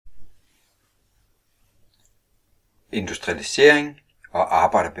Industrialisering og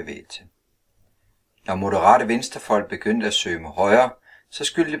arbejderbevægelse. Når moderate venstrefolk begyndte at søge mod højre, så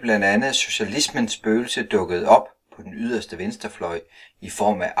skyldte blandt andet, at socialismens spøgelse dukkede op på den yderste venstrefløj i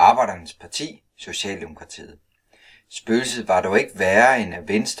form af Arbejdernes Parti, Socialdemokratiet. Spøgelset var dog ikke værre, end at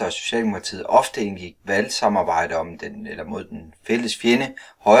Venstre og Socialdemokratiet ofte indgik valgsamarbejde om den eller mod den fælles fjende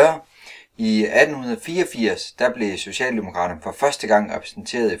højre. I 1884 der blev Socialdemokraterne for første gang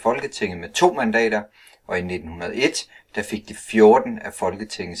repræsenteret i Folketinget med 2 mandater, og i 1901 der fik de 14 af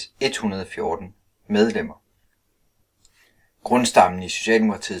Folketingets 114 medlemmer. Grundstammen i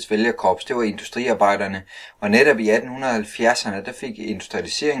Socialdemokratiets vælgerkorps, det var industriarbejderne, og netop i 1870'erne der fik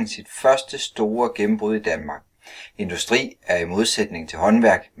industrialiseringen sit første store gennembrud i Danmark. Industri er i modsætning til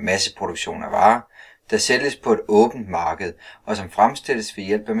håndværk masseproduktion af varer, der sælges på et åbent marked, og som fremstilles ved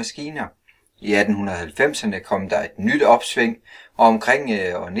hjælp af maskiner. I 1890'erne kom der et nyt opsving, og omkring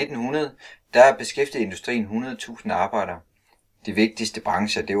år 1900, der beskæftigede industrien 100.000 arbejdere. De vigtigste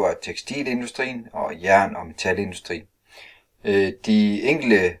brancher, det var tekstilindustrien og jern- og metalindustri. De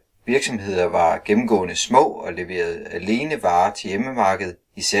enkelte virksomheder var gennemgående små og leverede alene varer til hjemmemarkedet,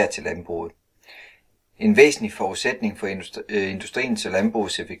 især til landbruget. En væsentlig forudsætning for industriens og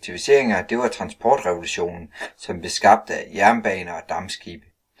landbrugets effektiviseringer, det var transportrevolutionen, som blev skabt af jernbaner og dampskibe.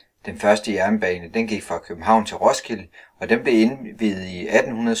 Den første jernbane, den gik fra København til Roskilde, og den blev indviet i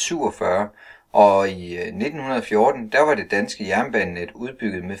 1847, og i 1914, der var det danske jernbanenet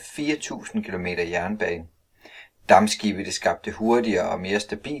udbygget med 4.000 km jernbane. Dampskibe det skabte hurtigere og mere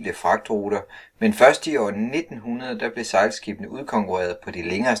stabile fragtruter, men først i år 1900, der blev sejlskibene udkonkurreret på de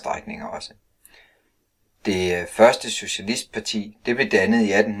længere strækninger også. Det første socialistparti, det blev dannet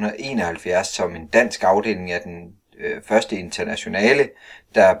i 1871 som en dansk afdeling af den første internationale,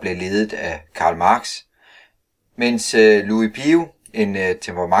 der blev ledet af Karl Marx, mens Louis Pio, en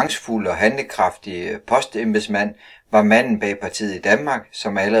temperamentsfuld og handlekraftig postembedsmand, var manden bag partiet i Danmark,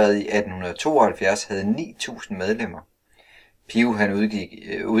 som allerede i 1872 havde 9.000 medlemmer. Pio han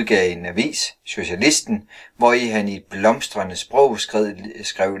udgav en avis, Socialisten, hvori han i et blomstrende sprog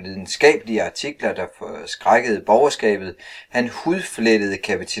skrev lidenskabelige artikler, der forskrækkede borgerskabet. Han hudflettede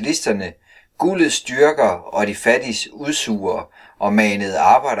kapitalisterne, guldets styrker og de fattiges udsugere, og manede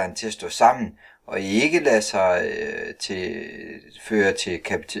arbejderne til at stå sammen og ikke lade sig føre til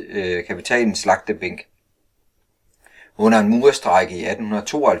kapitalens slagtebænk. Under en murerstrejke i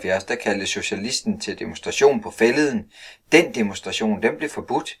 1872, der kaldte socialisten til demonstration på Fælleden. Den demonstration, den blev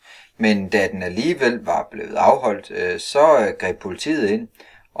forbudt, men da den alligevel var blevet afholdt, så greb politiet ind,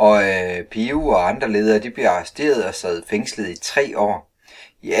 og Pio og andre ledere, de blev arresteret og sad fængslet i 3 år.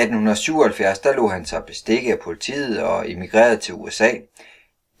 I 1877, der lod han sig bestikke af politiet og emigrerede til USA.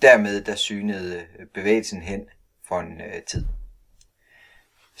 Dermed der synede bevægelsen hen for en tid.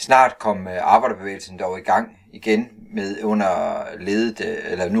 Snart kom arbejderbevægelsen dog i gang igen med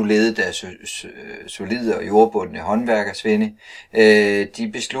nu ledet af solide og jordbundne håndværkersvende. De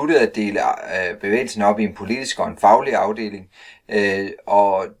besluttede at dele bevægelsen op i en politisk og en faglig afdeling,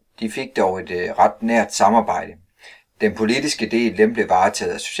 og de fik dog et ret nært samarbejde. Den politiske del den blev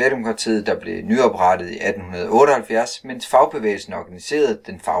varetaget af Socialdemokratiet, der blev nyoprettet i 1878, mens fagbevægelsen organiserede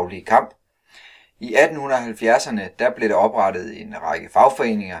den faglige kamp. I 1870'erne der blev der oprettet en række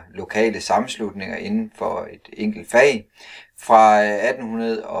fagforeninger, lokale sammenslutninger inden for et enkelt fag. Fra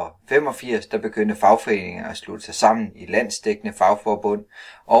 1885 der begyndte fagforeningerne at slutte sig sammen i landsdækkende fagforbund,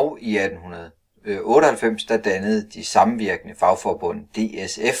 og i 1898 der dannede de samvirkende fagforbund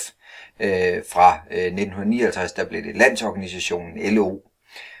DSF. Fra 1959 der blev det landsorganisationen LO.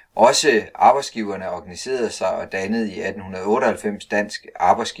 Også arbejdsgiverne organiserede sig og dannede i 1898 Dansk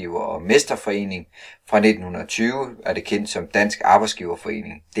Arbejdsgiver- og Mesterforening. Fra 1920 er det kendt som Dansk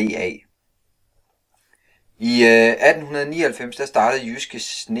Arbejdsgiverforening, DA. I 1899 der startede jyske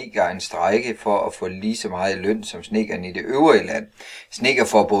snedkere en strejke for at få lige så meget løn som snedkerne i det øvrige land.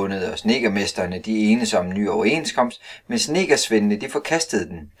 Snedkerforbundet og snedkermesterne de enes om en ny overenskomst, men snedkersvendene de forkastede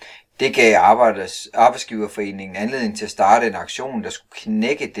den. Det gav Arbejdsgiverforeningen anledning til at starte en aktion, der skulle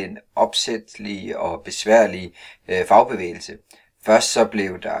knække den opsættelige og besværlige fagbevægelse. Først så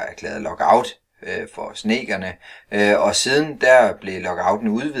blev der erklæret lockout for snedkerne, og siden der blev lockouten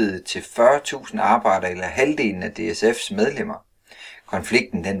udvidet til 40.000 arbejdere eller halvdelen af DSF's medlemmer.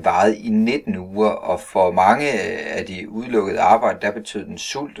 Konflikten den varede i 19 uger, og for mange af de udelukkede arbejdere, der betød den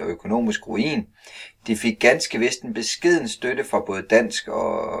sult og økonomisk ruin. De fik ganske vist en beskeden støtte fra både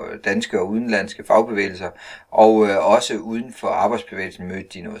danske og udenlandske fagbevægelser, og også uden for arbejdsbevægelsen mødte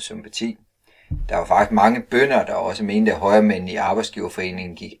de noget sympati. Der var faktisk mange bønder, der også mente, at højremænd i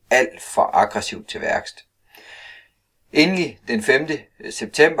Arbejdsgiverforeningen gik alt for aggressivt til værkst. Endelig den 5.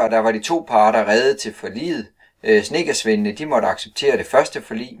 september, der var de 2 parter reddet til forliget. Snedkersvendene, de måtte acceptere det første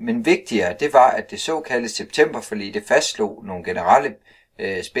forlig, men vigtigere, det var, at det såkaldte septemberforlig, det fastslog nogle generelle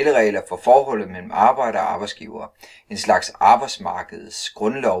spilleregler for forholdet mellem arbejder og arbejdsgivere. En slags arbejdsmarkedets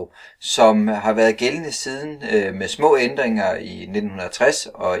grundlov, som har været gældende siden med små ændringer i 1960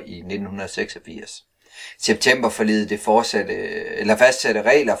 og i 1986. Septemberforliget det fastsatte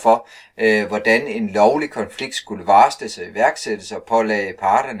regler for, hvordan en lovlig konflikt skulle varsles og iværksættes og pålagde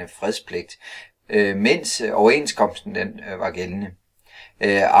parterne fredspligt, mens overenskomsten den var gældende.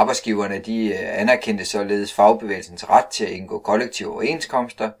 Arbejdsgiverne de anerkendte således fagbevægelsens ret til at indgå kollektive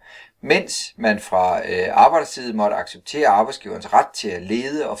overenskomster, mens man fra arbejderside måtte acceptere arbejdsgiverens ret til at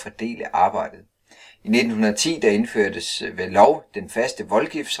lede og fordele arbejdet. I 1910 der indførtes ved lov den faste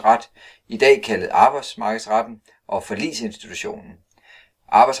voldgiftsret, i dag kaldet arbejdsmarkedsretten, og forligsinstitutionen.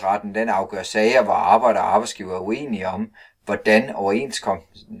 Arbejdsretten den afgør sager, hvor arbejder og arbejdsgiver er uenige om, hvordan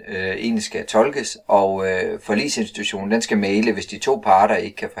overenskomsten egentlig skal tolkes, og forligsinstitutionen den skal mægle, hvis de to parter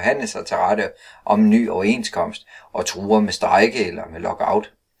ikke kan forhandle sig til rette om en ny overenskomst og truer med strejke eller med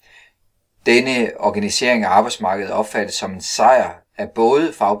lockout. Denne organisering af arbejdsmarkedet opfattes som en sejr af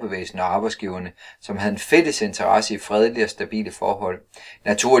både fagbevægelsen og arbejdsgiverne, som havde en fælles interesse i fredelige og stabile forhold.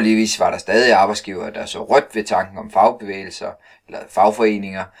 Naturligvis var der stadig arbejdsgivere, der så rødt ved tanken om fagbevægelser eller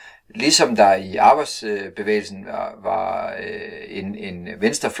fagforeninger, ligesom der i arbejdsbevægelsen var en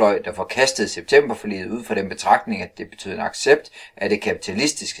venstrefløj, der forkastede septemberforliget ud fra den betragtning, at det betød en accept af det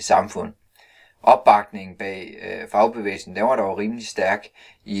kapitalistiske samfund. Opbakningen bag fagbevægelsen, den var dog rimelig stærk.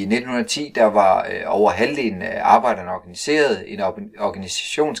 I 1910 der var over halvdelen af arbejderne organiseret, en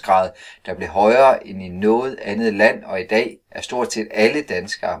organisationsgrad, der blev højere end i noget andet land, og i dag er stort set alle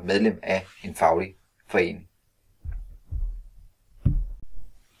danskere medlem af en faglig forening.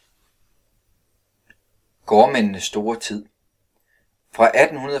 Gårdmændenes store tid. Fra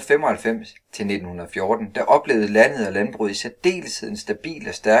 1895 til 1914, der oplevede landet og landbruget i særdeleshed en stabil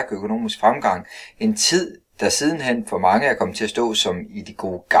og stærk økonomisk fremgang. En tid, der sidenhen for mange er kommet til at stå som i de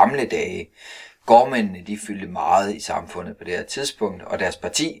gode gamle dage. Gårdmændene de fyldte meget i samfundet på det her tidspunkt, og deres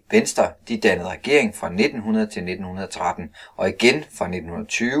parti, Venstre, de dannede regering fra 1900 til 1913, og igen fra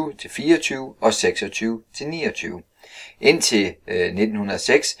 1920 til 24 og 26 til 29. Indtil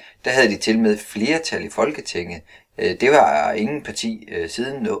 1906, der havde de tilmed flertal i Folketinget. Det var ingen parti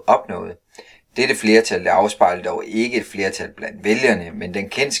siden opnået. Dette flertal afspejlede dog ikke et flertal blandt vælgerne, men den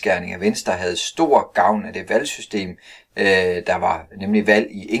kendsgerning af Venstre havde stor gavn af det valgsystem, der var nemlig valg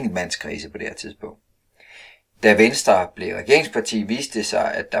i enkeltmandskredse på det her tidspunkt. Da Venstre blev regeringsparti, viste det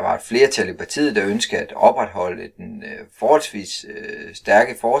sig, at der var et flertal i partiet, der ønskede at opretholde den forholdsvis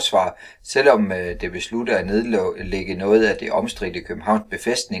stærke forsvar, selvom det besluttede at nedlægge noget af det omstridte Københavns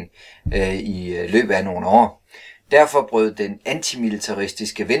befæstning i løbet af nogle år. Derfor brød den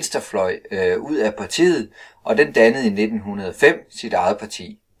antimilitaristiske venstrefløj ud af partiet, og den dannede i 1905 sit eget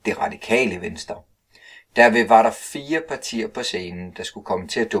parti, det radikale Venstre. Derved var der 4 partier på scenen, der skulle komme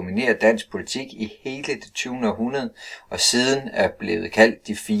til at dominere dansk politik i hele det 20. århundrede, og siden er blevet kaldt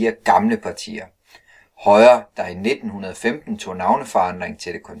de 4 gamle partier. Højre, der i 1915 tog navneforandring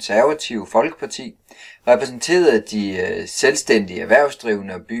til det konservative Folkeparti, repræsenterede de selvstændige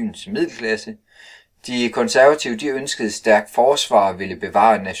erhvervsdrivende og byens middelklasse. De konservative de ønskede stærkt forsvar og ville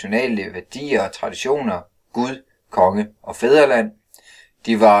bevare nationale værdier og traditioner, Gud, konge og fædreland.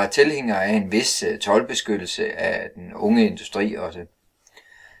 De var tilhængere af en vis toldbeskyttelse af den unge industri også.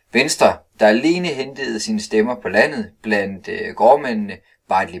 Venstre, der alene hentede sine stemmer på landet blandt gårdmændene,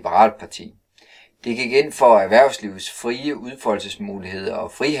 var et liberalt parti. Det gik ind for erhvervslivets frie udfoldelsesmuligheder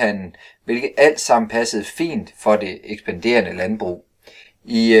og frihandel, hvilket alt sammen passede fint for det ekspanderende landbrug.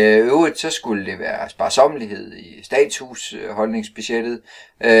 I øvrigt så skulle det være sparsommelighed i statshusholdningsbudgettet,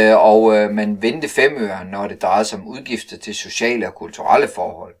 og man vendte 5 øre, når det drejede sig om udgifter til sociale og kulturelle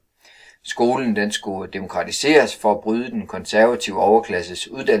forhold. Skolen den skulle demokratiseres for at bryde den konservative overklasses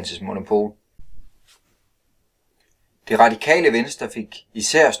uddannelsesmonopol. Det radikale Venstre fik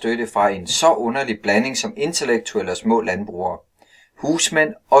især støtte fra en så underlig blanding som intellektuelle og små landbrugere,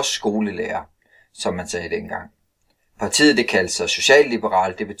 husmænd og skolelærer, som man sagde dengang. Partiet det kaldte sig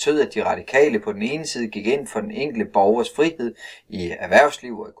socialliberalt. Det betød, at de radikale på den ene side gik ind for den enkelte borgers frihed i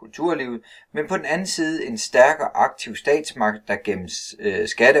erhvervsliv og i kulturlivet, men på den anden side en stærk og aktiv statsmagt, der gennem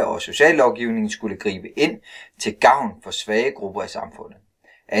skatte- og sociallovgivningen skulle gribe ind til gavn for svage grupper i samfundet.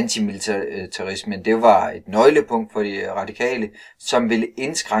 Antimilitarismen det var et nøglepunkt for de radikale, som ville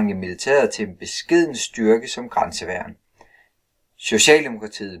indskrænke militæret til en beskeden styrke som grænseværn.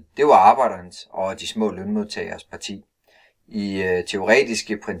 Socialdemokratiet det var arbejdernes og de små lønmodtagers parti. I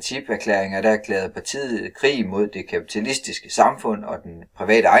teoretiske principerklæringer der erklærede partiet krig mod det kapitalistiske samfund og den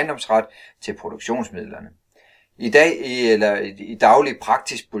private ejendomsret til produktionsmidlerne. I daglig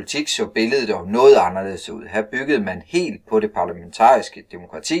praktisk politik så billedet dog noget anderledes ud. Her byggede man helt på det parlamentariske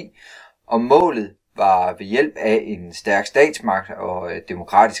demokrati, og målet var ved hjælp af en stærk statsmagt og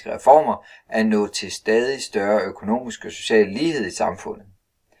demokratiske reformer at nå til stadig større økonomisk og social lighed i samfundet.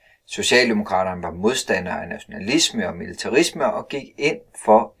 Socialdemokraterne var modstandere af nationalisme og militarisme og gik ind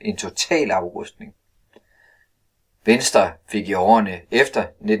for en total afrustning. Venstre fik i årene efter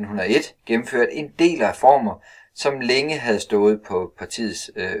 1901 gennemført en del reformer, som længe havde stået på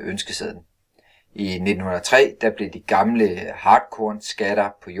partiets ønskeseddel. I 1903 der blev de gamle hardcore-skatter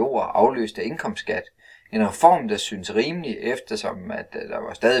på jord afløst af indkomstskat. En reform, der synes rimelig, eftersom at der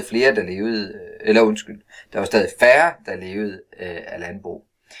var stadig færre, der levede af landbrug.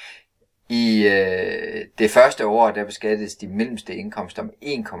 I det første år, der beskattedes de mellemste indkomster med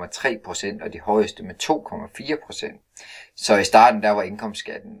 1,3% og de højeste med 2,4%. Så i starten, der var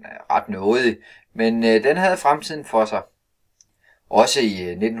indkomstskatten ret nådig, men den havde fremtiden for sig. Også i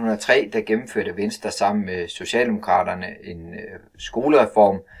 1903, der gennemførte Venstre sammen med Socialdemokraterne en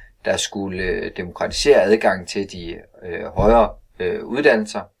skolereform, der skulle demokratisere adgangen til de højere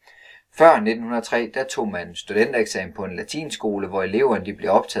uddannelser. Før 1903, der tog man studentereksamen på en latinskole, hvor eleverne de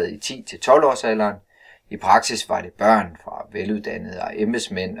blev optaget i 10-12 års alderen. I praksis var det børn fra veluddannede og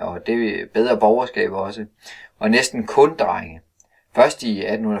embedsmænd, og det bedre borgerskab også, og næsten kun drenge. Først i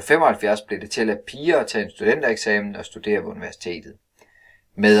 1875 blev det til at piger at tage en studentereksamen og studere ved universitetet.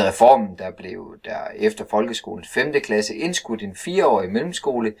 Med reformen der blev der efter folkeskolens 5. klasse indskudt en 4-årig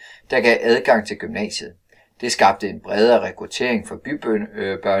mellemskole, der gav adgang til gymnasiet. Det skabte en bredere rekruttering for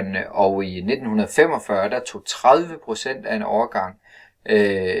bybørnene, og i 1945 der tog 30% af en årgang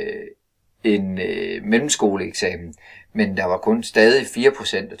en mellemskoleeksamen, men der var kun stadig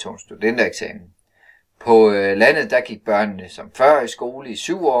 4%, der tog en studentereksamen. På landet der gik børnene som før i skole i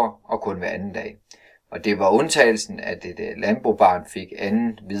 7 år og kun hver anden dag. Og det var undtagelsen, at et landbobarn fik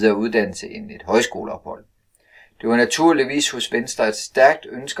anden videre uddannelse end et højskoleophold. Det var naturligvis hos Venstre et stærkt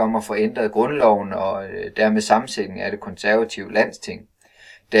ønske om at få ændret grundloven og dermed sammensætningen af det konservative landsting.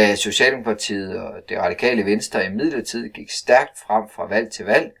 Da Socialdemokratiet og det radikale Venstre imidlertid gik stærkt frem fra valg til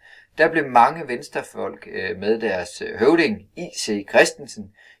valg, der blev mange venstrefolk med deres høvding I.C.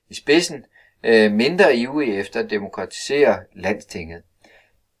 Christensen i spidsen mindre ivrige efter at demokratisere landstinget.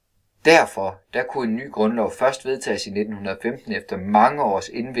 Derfor der kunne en ny grundlov først vedtages i 1915 efter mange års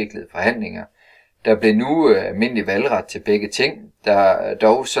indviklede forhandlinger. Der blev nu almindelig valgret til begge ting, der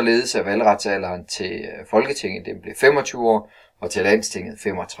dog således er valgretsalderen til Folketinget den blev 25 år og til Landstinget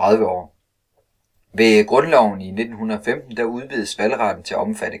 35 år. Ved grundloven i 1915 der udvides valgretten til at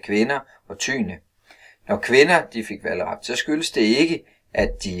omfatte kvinder og tyne. Når kvinder de fik valgret, så skyldes det ikke,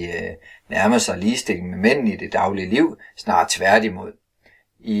 at de nærmer sig ligestilling med mænd i det daglige liv, snarere tværtimod.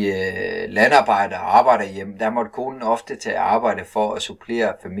 I landarbejde og arbejderhjem, der måtte konen ofte tage arbejde for at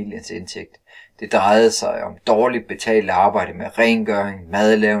supplere familiens indtægt. Det drejede sig om dårligt betalt arbejde med rengøring,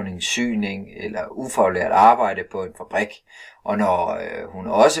 madlavning, syning eller ufaglært arbejde på en fabrik. Og når hun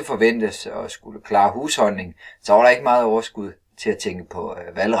også forventes at skulle klare husholdning, så var der ikke meget overskud til at tænke på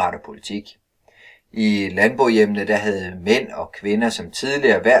valgret og politik. I landbohjemmene der havde mænd og kvinder som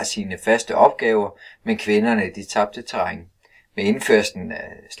tidligere hver sine faste opgaver, men kvinderne de tabte terræn. Med indførslen af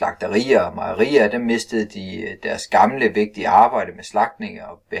slagterier og mejerier, der mistede de deres gamle vigtige arbejde med slagtning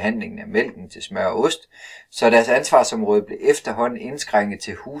og behandlingen af mælken til smør og ost, så deres ansvarsområde blev efterhånden indskrænket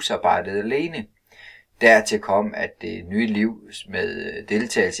til husarbejdet alene. Dertil kom, at det nye liv med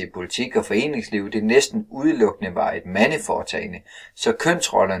deltagelse i politik og foreningsliv, det næsten udelukkende var et mandeforetagende, så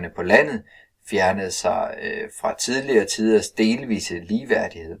kønsrollerne på landet fjernede sig fra tidligere tiders delvise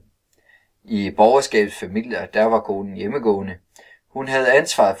ligeværdighed. I borgerskabsfamilier, der var konen hjemmegående. Hun havde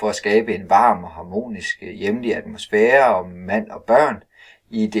ansvaret for at skabe en varm og harmonisk hjemlig atmosfære om mand og børn.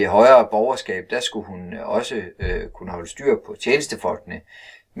 I det højere borgerskab, der skulle hun også kunne holde styr på tjenestefolkene.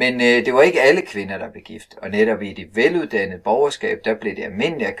 Men det var ikke alle kvinder, der blev gift, og netop i det veluddannede borgerskab, der blev det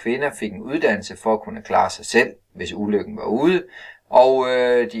almindeligt, at kvinder fik en uddannelse for at kunne klare sig selv, hvis ulykken var ude, og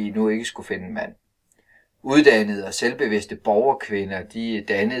de nu ikke skulle finde en mand. Uddannede og selvbevidste borgerkvinder, de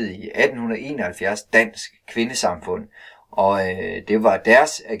dannede i 1871 Dansk Kvindesamfund, og det var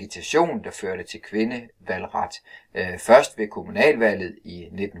deres agitation, der førte til kvindevalgret. Først ved kommunalvalget i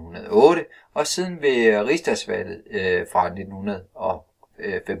 1908, og siden ved rigsdagsvalget fra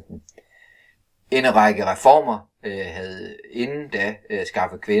 1915. En række reformer havde inden da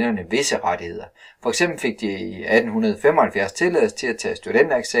skaffet kvinderne visse rettigheder. For eksempel fik de i 1875 tilladelse til at tage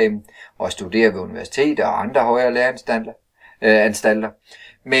studentereksamen og studere ved universiteter og andre højere læreanstalter.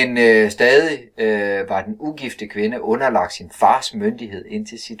 Men stadig var den ugifte kvinde underlagt sin fars myndighed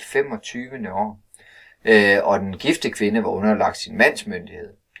indtil sit 25. år. og den gifte kvinde var underlagt sin mands myndighed.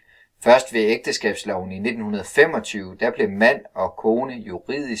 Først ved ægteskabsloven i 1925, der blev mand og kone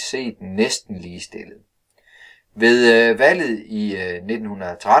juridisk set næsten ligestillet. Ved valget i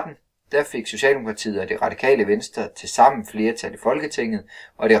 1913, der fik Socialdemokratiet og det radikale Venstre tilsammen flertal i Folketinget,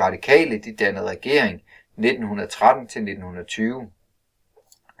 og det radikale de dannede regering 1913 til 1920.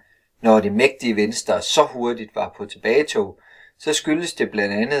 Når det mægtige Venstre så hurtigt var på tilbagetog, så skyldes det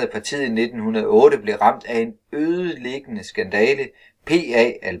blandt andet, at partiet i 1908 blev ramt af en ødelæggende skandale.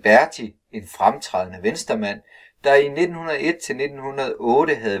 P.A. Alberti, en fremtrædende venstremand, der i 1901 til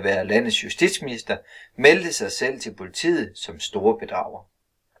 1908 havde været landets justitsminister, meldte sig selv til politiet som store bedrager.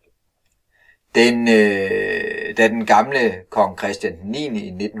 Da den gamle kong Christian 9. i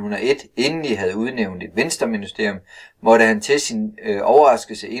 1901 endelig havde udnævnt et venstreministerium, måtte han til sin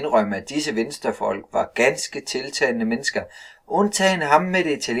overraskelse indrømme, at disse venstrefolk var ganske tiltalende mennesker, undtagen ham med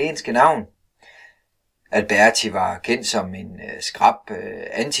det italienske navn. Alberti var kendt som en skrap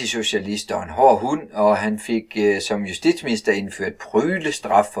antisocialist og en hård hund, og han fik som justitsminister indført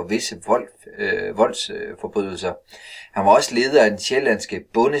prylestraf for visse voldsforbrydelser. Han var også leder af den sjællandske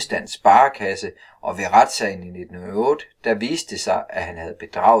bondestands sparekasse, og ved retssagen i 1908, der viste sig, at han havde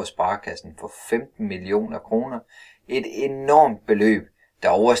bedraget sparekassen for 15 millioner kroner, et enormt beløb, der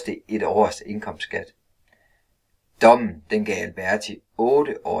oversteg et års indkomstskat. Dommen den gav Alberti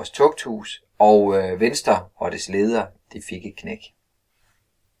 8 års tugthus, og Venstre og dets ledere de fik et knæk.